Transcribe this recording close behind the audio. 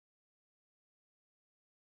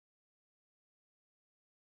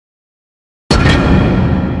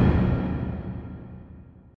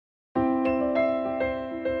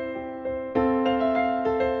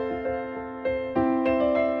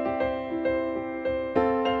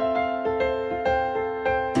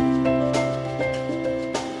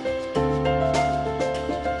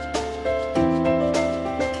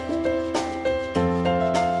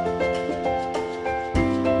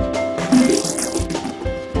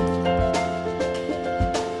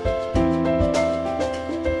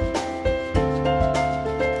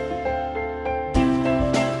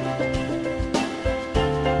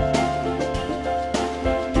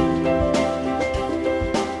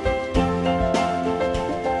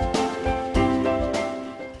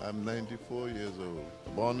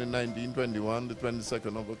born in 1921, the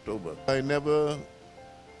 22nd of October. I never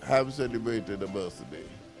have celebrated a birthday.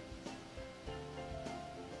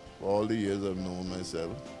 For all the years I've known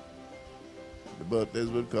myself, the birthdays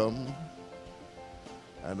would come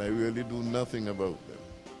and I really do nothing about them.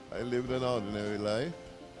 I lived an ordinary life.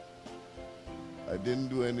 I didn't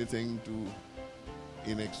do anything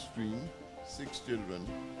in extreme. 6 children,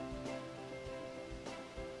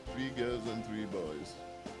 3 girls and 3 boys.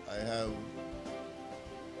 I have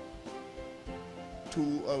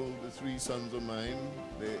 2 of the 3 sons of mine.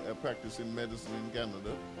 They are practicing medicine in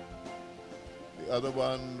Canada. The other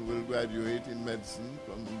one will graduate in medicine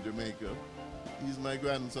from Jamaica. He's my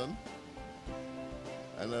grandson.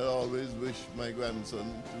 And I always wish my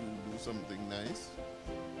grandson to do something nice.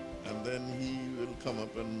 And then he will come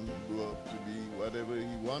up and grow up to be whatever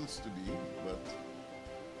he wants to be, but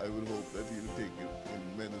I would hope that he'll take it in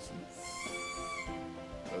medicine.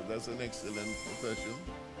 That's an excellent profession.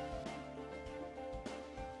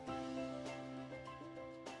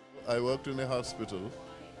 I worked in a hospital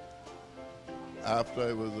after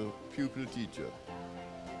I was a pupil teacher.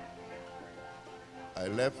 I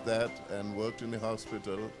left that and worked in a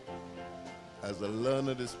hospital as a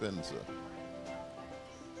learner dispenser.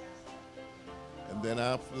 And then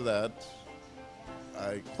after that,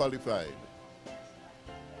 I qualified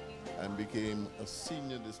and became a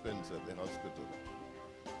senior dispenser at the hospital.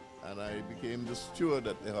 And I became the steward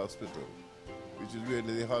at the hospital, which is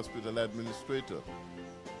really the hospital administrator.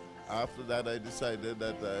 After that, I decided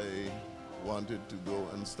that I wanted to go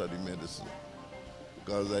and study medicine,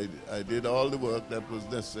 because I did all the work that was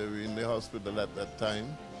necessary in the hospital at that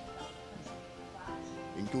time,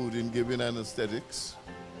 including giving anesthetics,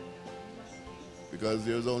 because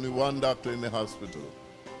there was only one doctor in the hospital,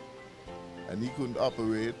 and he couldn't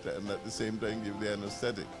operate and at the same time give the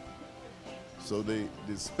anesthetic. So the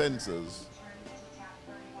dispensers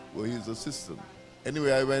were his assistant.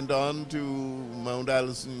 Anyway, I went on to Mount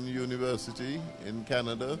Allison University in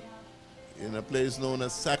Canada, in a place known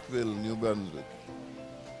as Sackville, New Brunswick.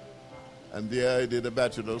 And there I did a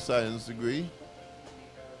Bachelor of Science degree.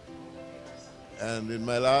 And in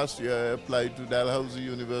my last year, I applied to Dalhousie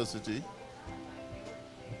University.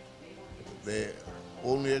 They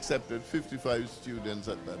only accepted 55 students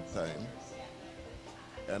at that time.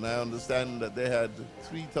 And I understand that they had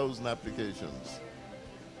 3,000 applications.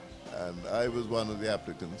 And I was one of the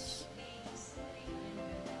applicants.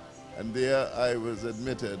 And there I was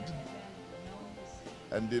admitted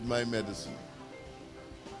and did my medicine,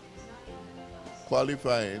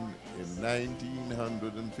 qualifying in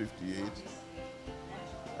 1958.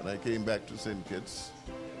 And I came back to St. Kitts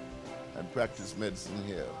and practiced medicine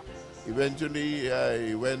here. Eventually,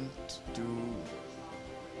 I went to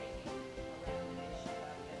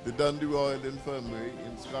the Dundee Royal Infirmary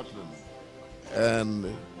in Scotland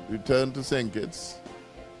and returned to St. Kitts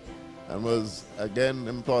and was again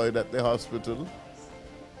employed at the hospital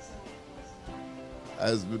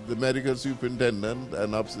as the medical superintendent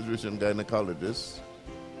and obstetrician gynecologist.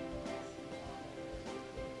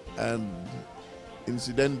 And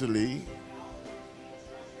incidentally,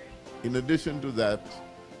 in addition to that,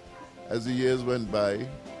 as the years went by,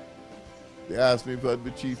 they asked me if I'd be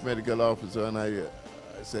chief medical officer, and I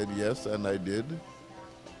said yes, and I did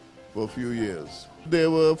for a few years. There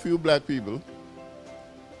were a few black people.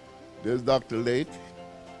 There's Dr. Lake.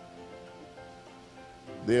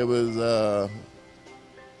 There was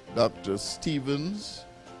Dr. Stevens.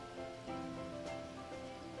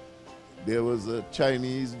 There was a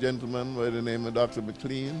Chinese gentleman by the name of Dr.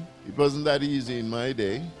 McLean. It wasn't that easy in my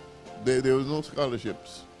day. There was no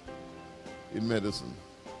scholarships in medicine.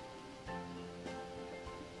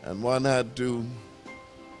 And one had to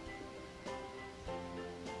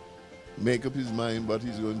make up his mind what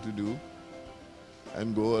he's going to do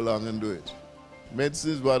and go along and do it.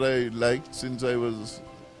 Medicine is what I liked since I was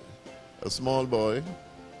a small boy,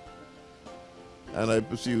 and I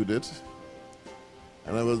pursued it.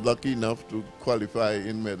 And I was lucky enough to qualify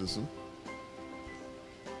in medicine.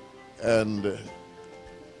 And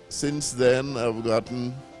since then, I've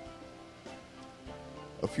gotten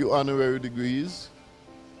a few honorary degrees.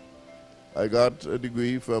 I got a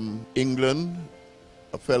degree from England,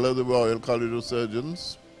 a fellow of the Royal College of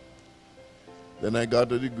Surgeons. Then I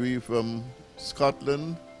got a degree from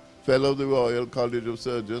Scotland, fellow of the Royal College of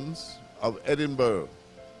Surgeons of Edinburgh.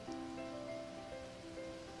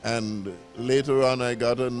 And later on I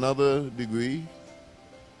got another degree,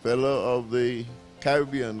 fellow of the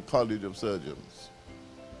Caribbean College of Surgeons.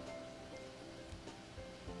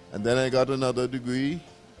 And then I got another degree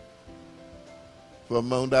from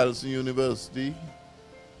Mount Allison University,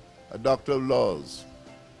 a Doctor of Laws.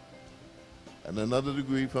 and another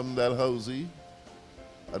degree from Dalhousie,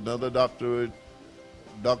 another doctorate,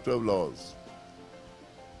 Doctor of Laws.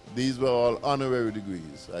 These were all honorary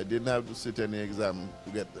degrees. I didn't have to sit any exam to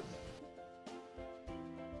get them.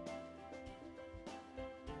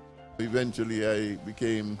 Eventually, I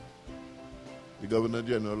became the Governor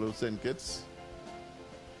General of St. Kitts,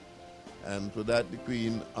 and for that the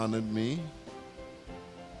Queen honored me.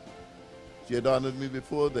 She had honored me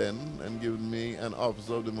before then and given me an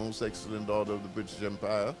Officer of the Most Excellent Order of the British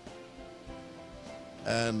Empire.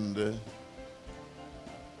 And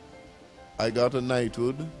I got a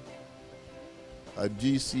knighthood, a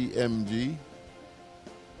GCMG,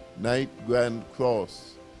 Knight Grand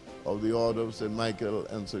Cross of the Order of St. Michael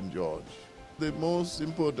and St. George. The most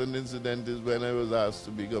important incident is when I was asked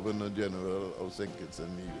to be Governor General of St. Kitts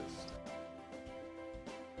and Nevis.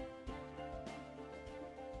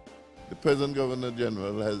 The present Governor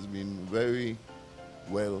General has been very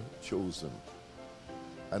well chosen,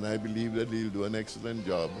 and I believe that he'll do an excellent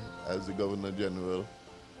job as the Governor General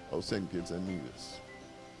of St. Kitts and Nevis.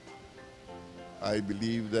 I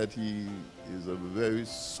believe that he is a very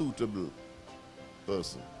suitable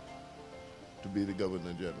person to be the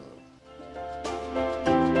Governor General.